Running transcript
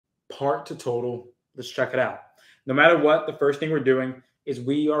part to total. Let's check it out. No matter what, the first thing we're doing is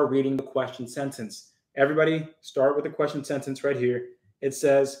we are reading the question sentence. Everybody start with the question sentence right here. It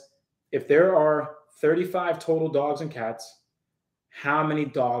says, if there are 35 total dogs and cats, how many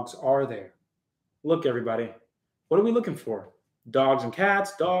dogs are there? Look, everybody, what are we looking for? Dogs and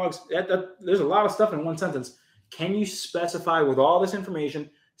cats, dogs. There's a lot of stuff in one sentence. Can you specify with all this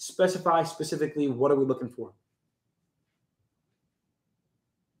information, specify specifically what are we looking for?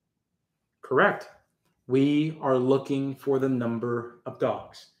 Correct. We are looking for the number of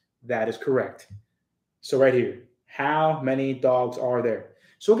dogs. That is correct. So right here, how many dogs are there?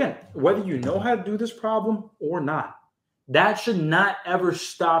 So again, whether you know how to do this problem or not, that should not ever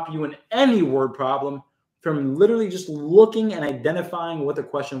stop you in any word problem from literally just looking and identifying what the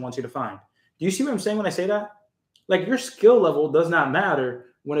question wants you to find. Do you see what I'm saying when I say that? Like, your skill level does not matter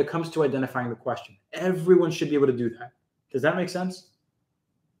when it comes to identifying the question. Everyone should be able to do that. Does that make sense?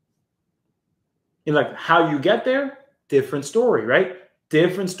 And like, how you get there, different story, right?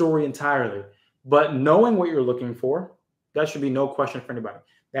 Different story entirely. But knowing what you're looking for, that should be no question for anybody.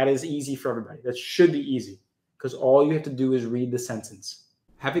 That is easy for everybody. That should be easy because all you have to do is read the sentence.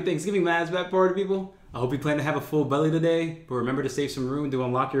 Happy Thanksgiving, my ASVAB party people. I hope you plan to have a full belly today, but remember to save some room to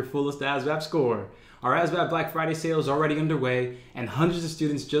unlock your fullest ASVAB score. Our ASVAB Black Friday sale is already underway, and hundreds of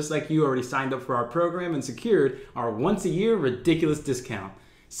students just like you already signed up for our program and secured our once-a-year ridiculous discount.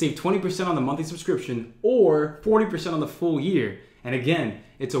 Save 20% on the monthly subscription or 40% on the full year. And again,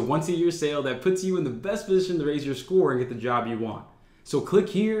 it's a once-a-year sale that puts you in the best position to raise your score and get the job you want. So click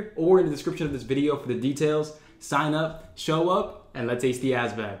here or in the description of this video for the details. Sign up, show up, and let's ace the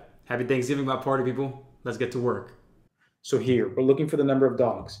ASVAB. Happy Thanksgiving, my party people. Let's get to work. So here, we're looking for the number of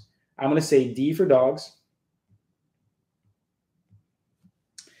dogs. I'm going to say D for dogs.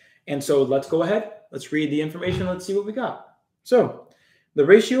 And so let's go ahead. Let's read the information. Let's see what we got. So the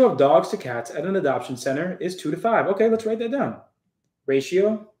ratio of dogs to cats at an adoption center is 2 to 5. Okay, let's write that down.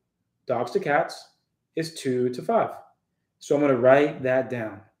 Ratio, dogs to cats, is 2 to 5. So I'm going to write that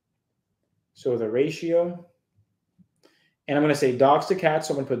down. So the ratio, and I'm going to say dogs to cats.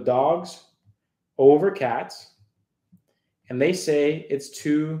 So I'm going to put dogs over cats. And they say it's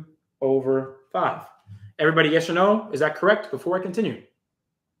 2 over 5. Everybody, yes or no? Is that correct before I continue?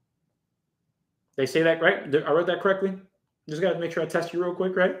 They say that, right? I wrote that correctly? Just got to make sure I test you real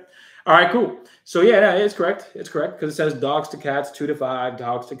quick, right? All right, cool. So yeah, it's correct. It's correct because it says dogs to cats, 2 to 5,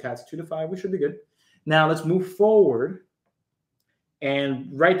 dogs to cats, 2 to 5. We should be good. Now let's move forward and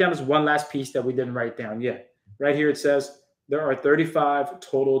write down this one last piece that we didn't write down yet. Right here it says there are 35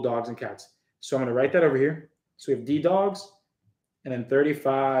 total dogs and cats. So I'm going to write that over here. So we have D dogs and then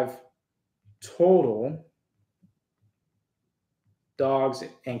 35 total dogs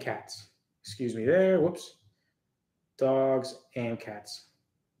and cats. Excuse me there. Whoops. Dogs and cats.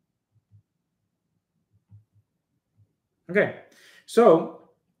 Okay, so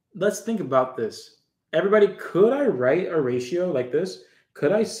let's think about this. Everybody, could I write a ratio like this?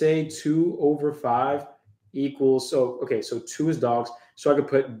 Could I say 2 over 5 equals, so 2 is dogs. So I could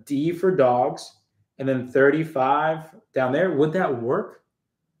put D for dogs and then 35 down there. Would that work?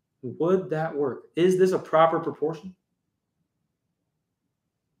 Would that work? Is this a proper proportion?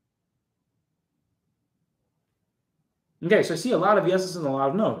 Okay, so I see a lot of yeses and a lot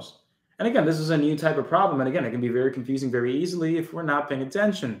of nos. And again, this is a new type of problem. And again, it can be very confusing very easily if we're not paying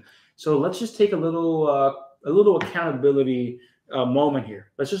attention. So let's just take a little accountability moment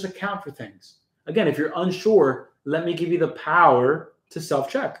here. Let's just account for things. Again, if you're unsure, let me give you the power to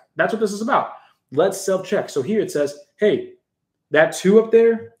self-check. That's what this is about. Let's self-check. So here it says, hey, that 2 up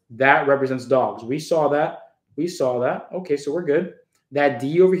there, that represents dogs. We saw that. We saw that. Okay, so we're good. That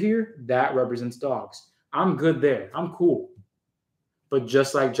D over here, that represents dogs. I'm good there. I'm cool. But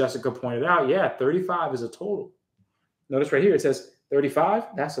just like Jessica pointed out, yeah, 35 is a total. Notice right here, it says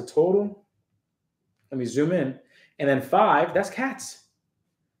 35, that's a total. Let me zoom in. And then 5, that's cats.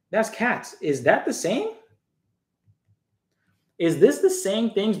 That's cats. Is that the same? Is this the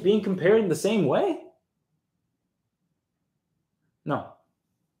same things being compared in the same way? No.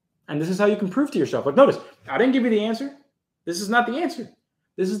 And this is how you can prove to yourself. Like, notice, I didn't give you the answer. This is not the answer.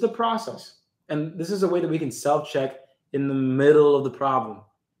 This is the process. And this is a way that we can self-check in the middle of the problem.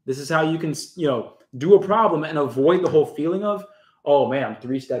 This is how you can, do a problem and avoid the whole feeling of, oh man, I'm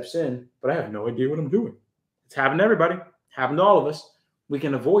 3 steps in, but I have no idea what I'm doing. It's happened to everybody. Happened to all of us. We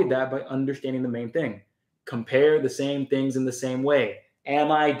can avoid that by understanding the main thing. Compare the same things in the same way. Am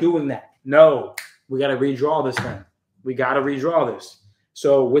I doing that? No. We got to redraw this thing. We got to redraw this.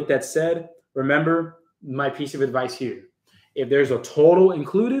 So with that said, remember my piece of advice here. If there's a total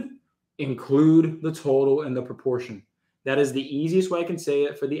included, include the total in the proportion. That is the easiest way I can say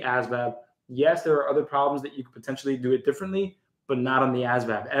it for the ASVAB. Yes, there are other problems that you could potentially do it differently, but not on the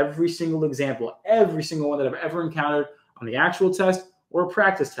ASVAB. Every single example, every single one that I've ever encountered on the actual test or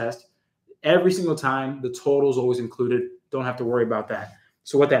practice test, every single time, the total is always included. Don't have to worry about that.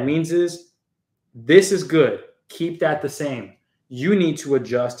 So what that means is this is good. Keep that the same. You need to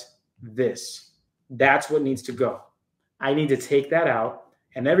adjust this. That's what needs to go. I need to take that out.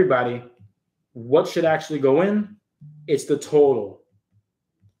 And everybody, what should actually go in? It's the total.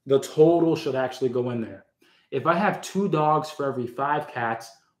 The total should actually go in there. If I have 2 dogs for every 5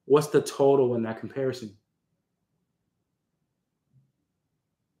 cats, what's the total in that comparison?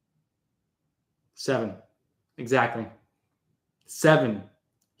 7. Exactly. 7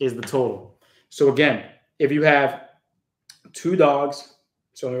 is the total. So again, if you have 2 dogs,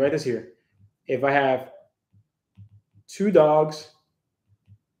 so let me write this here. If I have 2 dogs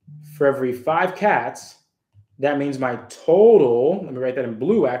for every 5 cats, that means my total, let me write that in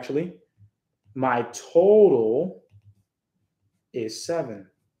blue actually, my total is 7.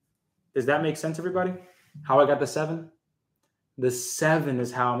 Does that make sense, everybody? How I got the 7? The 7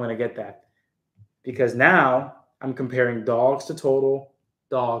 is how I'm going to get that. Because now I'm comparing dogs to total,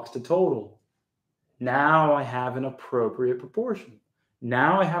 dogs to total. Now I have an appropriate proportion.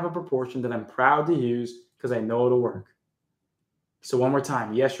 Now I have a proportion that I'm proud to use because I know it'll work. So one more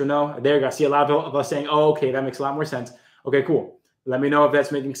time, yes or no? There you go. I see a lot of us saying, oh, okay, that makes a lot more sense. Okay, cool. Let me know if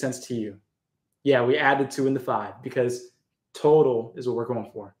that's making sense to you. Yeah, we added 2 and the 5 because total is what we're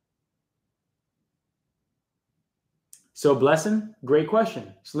going for. So Blessing, great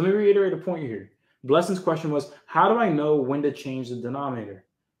question. So let me reiterate a point here. Blessing's question was, how do I know when to change the denominator?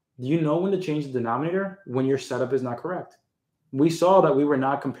 Do you know when to change the denominator? When your setup is not correct. We saw that we were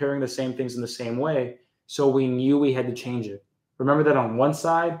not comparing the same things in the same way, so we knew we had to change it. Remember that on one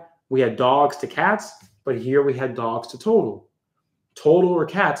side, we had dogs to cats, but here we had dogs to total. Total or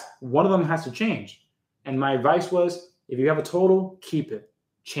cats, one of them has to change. And my advice was, if you have a total, keep it.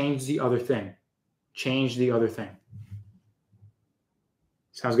 Change the other thing. Change the other thing.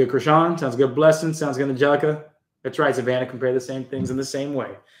 Sounds good, Krishan. Sounds good, Blessing. Sounds good, Angelica. That's right, Savannah. Compare the same things in the same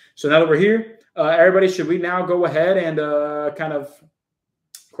way. So now that we're here, everybody, should we now go ahead and kind of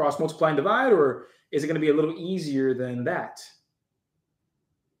cross multiply and divide, or is it going to be a little easier than that?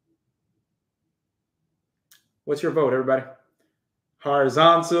 What's your vote, everybody?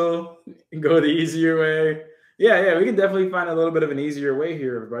 Horizontal, go the easier way. Yeah, we can definitely find a little bit of an easier way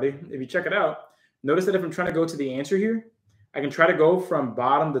here, everybody. If you check it out, notice that if I'm trying to go to the answer here, I can try to go from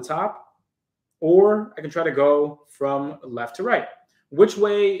bottom to top, or I can try to go from left to right. Which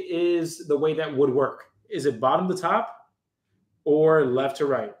way is the way that would work? Is it bottom to top or left to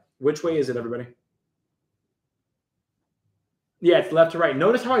right? Which way is it, everybody? Yeah, it's left to right.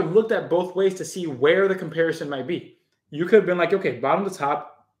 Notice how I looked at both ways to see where the comparison might be. You could have been like, okay, bottom to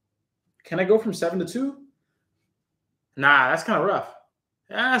top. Can I go from 7 to 2? Nah, that's kind of rough.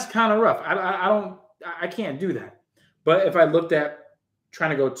 That's kind of rough. I can't do that. But if I looked at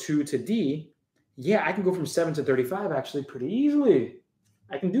trying to go 2 to D, yeah, I can go from 7 to 35 actually pretty easily.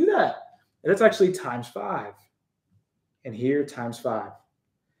 I can do that. And that's actually times 5. And here, times 5.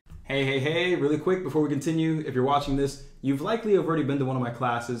 Hey, really quick before we continue, if you're watching this, you've likely already been to one of my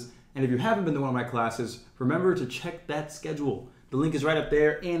classes. And if you haven't been to one of my classes, remember to check that schedule. The link is right up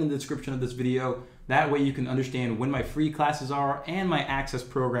there and in the description of this video. That way you can understand when my free classes are and my Access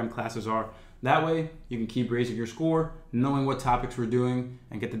Program classes are. That way you can keep raising your score, knowing what topics we're doing,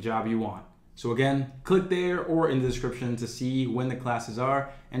 and get the job you want. So again, click there or in the description to see when the classes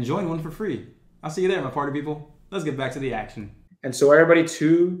are and join one for free. I'll see you there, my party people. Let's get back to the action. And so everybody,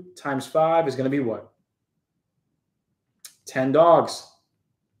 2 times 5 is going to be what? 10 dogs.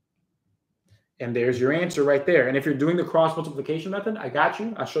 And there's your answer right there. And if you're doing the cross multiplication method, I got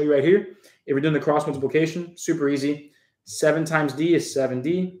you. I'll show you right here. If you're doing the cross multiplication, super easy. 7 times D is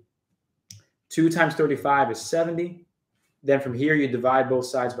 7D. 2 times 35 is 70. Then from here, you divide both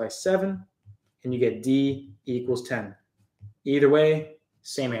sides by 7, and you get D equals 10. Either way,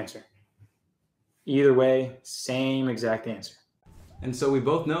 same answer. Either way, same exact answer. And so we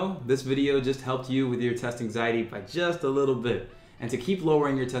both know this video just helped you with your test anxiety by just a little bit. And to keep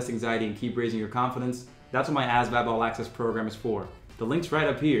lowering your test anxiety and keep raising your confidence, that's what my ASVAB All-Access Program is for. The link's right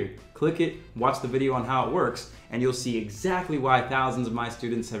up here. Click it, watch the video on how it works, and you'll see exactly why thousands of my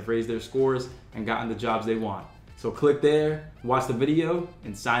students have raised their scores and gotten the jobs they want. So click there, watch the video,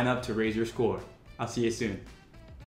 and sign up to raise your score. I'll see you soon.